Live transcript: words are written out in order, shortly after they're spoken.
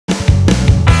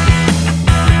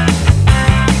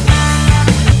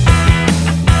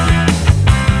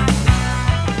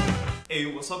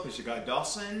what's up? It's your guy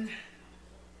Dawson.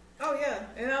 Oh yeah,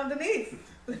 and I'm Denise.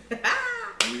 We're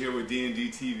here with D&D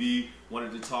TV.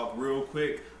 Wanted to talk real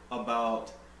quick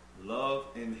about Love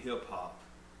and Hip Hop,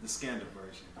 the scandal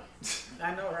version.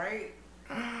 I know, right?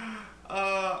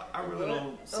 I really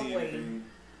don't see anything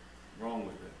wrong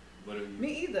with it. But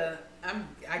me either.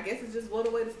 I guess it's just what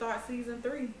a way to start season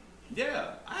 3.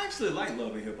 Yeah, I actually like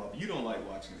Love and Hip Hop. You don't like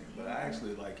watching it, but I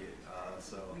actually like it.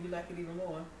 So you like it even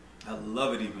more. I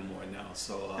love it even more now.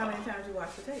 So how many times you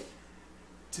watch the tape?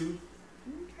 2.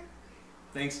 Okay.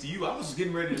 Thanks to you, I was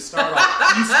getting ready to start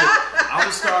off Easter. I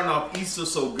was starting off Easter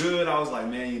so good. I was like,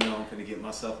 man, I'm gonna get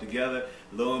myself together.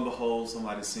 Lo and behold,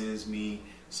 somebody sends me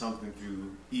something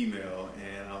through email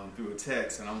and through a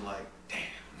text, and I'm like,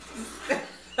 damn.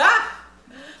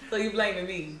 So you blaming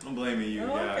me? I'm blaming you.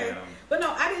 Oh, yeah, okay. I am. But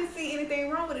no, I didn't see anything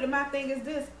wrong with it. And my thing is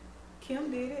this: Kim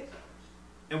did it.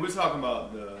 And we're talking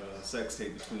about the sex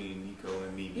tape between Nikko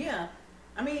and Mimi. Yeah.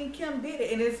 I mean, Kim did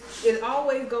it, and it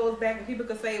always goes back, and people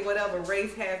can say whatever,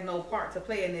 race has no part to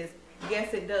play in this.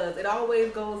 Yes, it does. It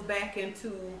always goes back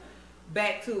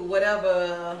to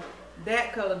whatever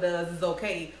that color does is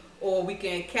okay, or we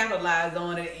can capitalize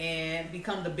on it and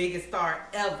become the biggest star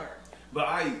ever. But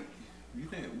I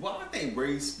think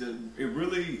race,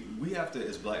 we have to,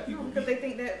 as black people. No, because they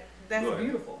think that's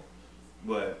beautiful.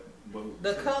 But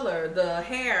the color, the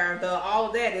hair, all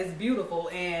of that is beautiful,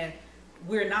 and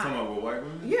we're not. Talking about with white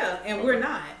women? Yeah, and we're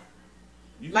not.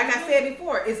 Like I said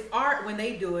before, it's art when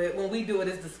they do it. When we do it,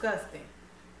 it's disgusting.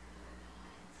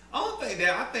 I don't think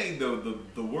that. I think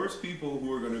the worst people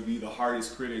who are going to be the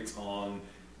hardest critics on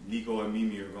Nikko and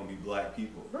Mimi are going to be black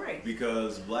people. Right.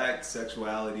 Because black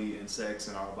sexuality and sex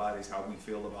and our bodies, how we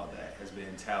feel about that, has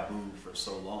been taboo for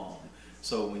so long.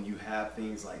 So when you have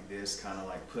things like this kind of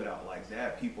like put out like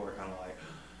that, people are kind of like,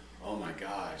 oh my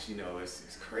gosh,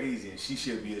 it's crazy, and she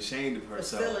should be ashamed of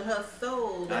herself. Selling her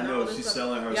soul. I know, she's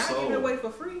selling her soul. Y'all give it away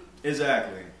for free.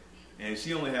 Exactly. And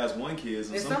she only has 1 kid.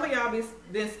 And some of y'all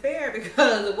been spared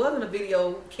because it wasn't a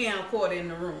video camcorder in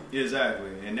the room.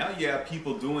 Exactly. And now you have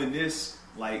people doing this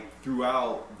like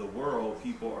throughout the world.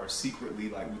 People are secretly,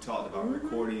 like we talked about,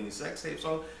 recording sex tapes.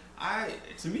 So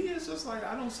to me, it's just like,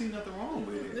 I don't see nothing wrong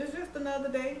with it. It's just another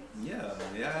day. Yeah,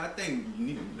 I think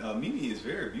Mimi is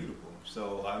very beautiful.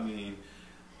 So, I mean,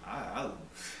 I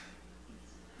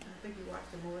think you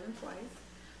watched it more than twice,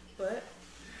 but.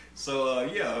 So,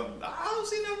 yeah, I don't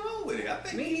see nothing wrong with it. I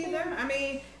think me either. I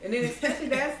mean, and then especially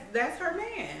that's her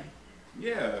man.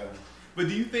 Yeah. But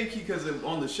do you think because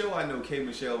on the show, I know K.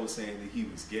 Michelle was saying that he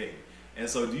was gay. And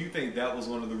so do you think that was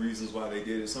one of the reasons why they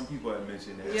did it? Some people have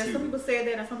mentioned that too. Yeah, some people said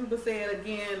that, and some people said,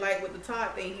 again, like with the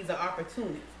Todd thing, he's an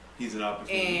opportunist. He's an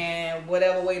opportunist. And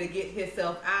whatever way to get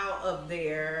himself out of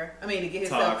there, to get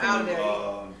himself out of there.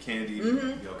 Candy.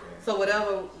 Okay. So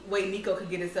whatever way Nikko could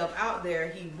get himself out there,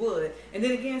 he would. And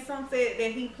then again, some said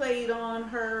that he played on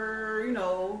her,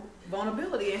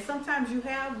 vulnerability. And sometimes you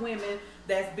have women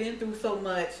that's been through so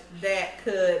much that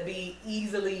could be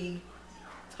easily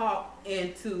talked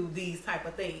into these type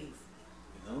of things.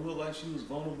 It don't look like she was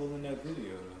vulnerable in that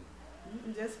video,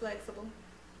 though. Just flexible.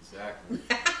 Exactly.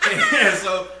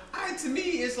 So, to me,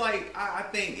 it's like, I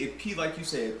think, like you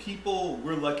said,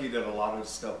 we're lucky that a lot of the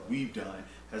stuff we've done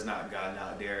has not gotten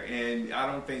out there. And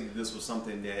I don't think that this was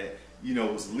something that,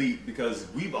 was leaked, because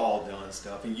we've all done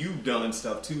stuff, and you've done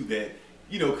stuff, too, that,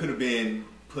 could have been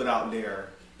put out there.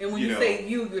 And when you say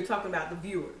you're talking about the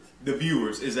viewers. The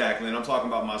viewers, exactly. And I'm talking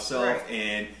about myself, right.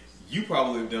 And you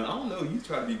probably have done, I don't know, you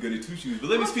try to be good at 2 shoes, but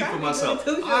let me speak for myself.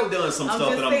 I've done some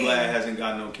stuff that I'm glad hasn't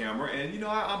gotten on camera, and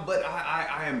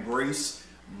I embrace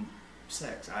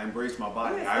sex. I embrace my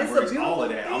body. Yes, I embrace all of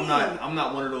that. Thing. I'm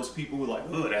not one of those people who are like,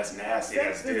 oh, that's nasty.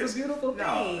 Sex that's this. It's a beautiful thing.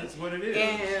 No, that's what it is.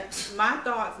 And my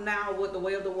thoughts now with the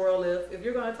way of the world is, if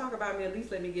you're going to talk about me, at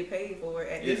least let me get paid for it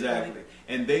at this point.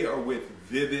 And they are with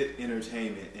Vivid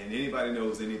Entertainment, and anybody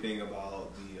knows anything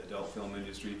about the adult film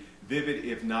industry, Vivid,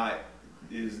 if not,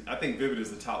 I think Vivid is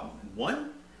the top 1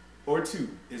 or 2.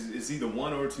 It's either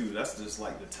 1 or 2. That's just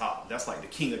like the top. That's like the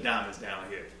king of diamonds down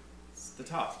here. It's the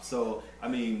top. So, I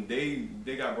mean,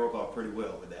 they got broke off pretty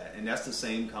well with that. And that's the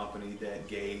same company that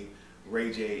gave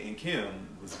Ray J and Kim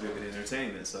was Vivid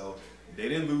Entertainment. So, they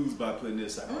didn't lose by putting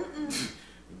this out.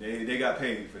 They got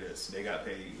paid for this. They got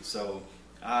paid. So,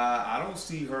 I don't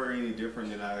see her any different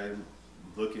than I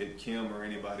look at Kim or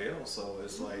anybody else. So,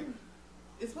 it's like...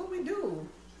 It's what we do.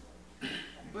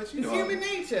 But it's human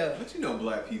nature. But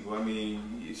black people, I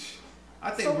mean,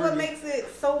 I think. So what makes it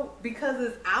so, because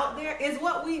it's out there, is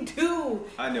what we do.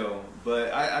 I know,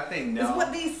 but I think now. It's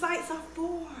what these sites are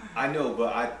for. I know,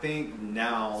 but I think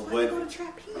now. That's why you go to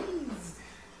trapeze.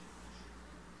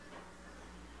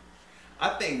 I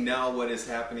think now what is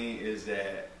happening is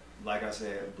that, like I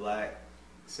said, black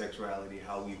sexuality,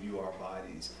 how we view our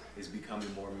bodies, is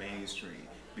becoming more mainstream.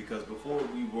 Because before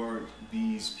we weren't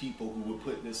these people who would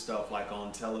put this stuff like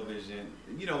on television,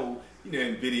 you know,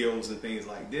 in videos and things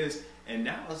like this. And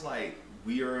now it's like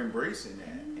we are embracing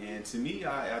that. And to me,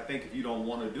 I think if you don't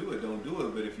want to do it, don't do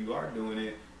it. But if you are doing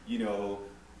it, you know,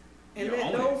 and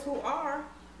let those who are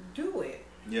do it.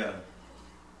 Yeah.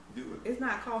 Do it. It's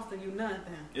not costing you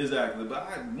nothing. Exactly.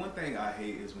 But one thing I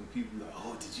hate is when people are like,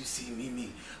 oh, did you see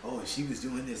Mimi? Oh, and she was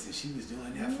doing this and she was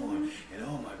doing that for him. And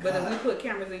oh my God. But if we put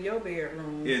cameras in your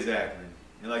bedroom. Exactly.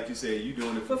 And like you said, you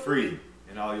doing it for free.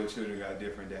 And all your children got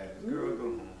different daddies. Girl, go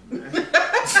home, man.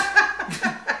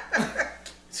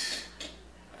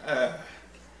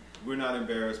 We're not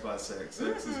embarrassed by sex.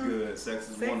 Sex is good. Sex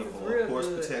is wonderful. Of course,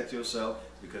 protect yourself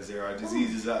because there are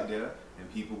diseases out there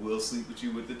and people will sleep with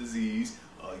you with the disease.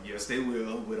 Yes, they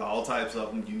will. With all types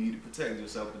of them, you need to protect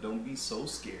yourself, but don't be so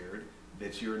scared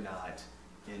that you're not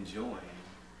enjoying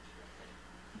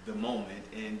the moment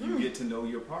and you get to know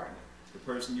your partner, the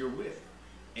person you're with.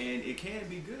 And it can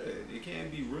be good. It can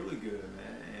be really good,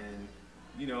 man. And,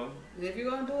 you know. If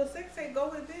you're going to do a sex tape, go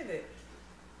with Vivid.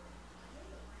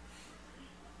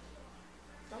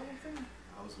 That's all I'm saying.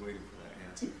 I was waiting for that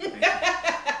answer.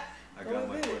 I got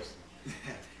my question.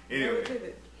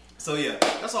 Anyway. So yeah,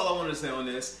 that's all I wanted to say on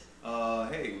this.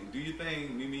 Hey, do your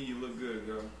thing, Mimi. You look good,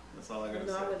 girl. That's all I got to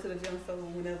say. I went to the gym, so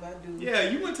whenever I do. Yeah,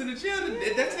 you went to the gym.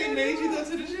 That tape made you go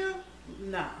to the gym?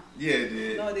 Nah. Yeah, it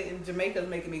did. No, it didn't. Jamaica's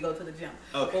making me go to the gym.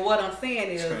 Okay. But what I'm saying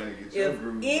is, if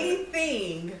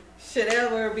anything should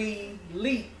ever be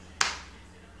leaked, I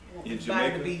want my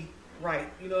body to be right.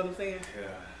 You know what I'm saying? Yeah,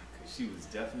 because she was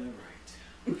definitely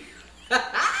right.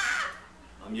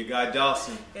 I'm your guy,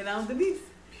 Dawson. And I'm Denise.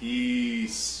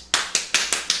 Peace.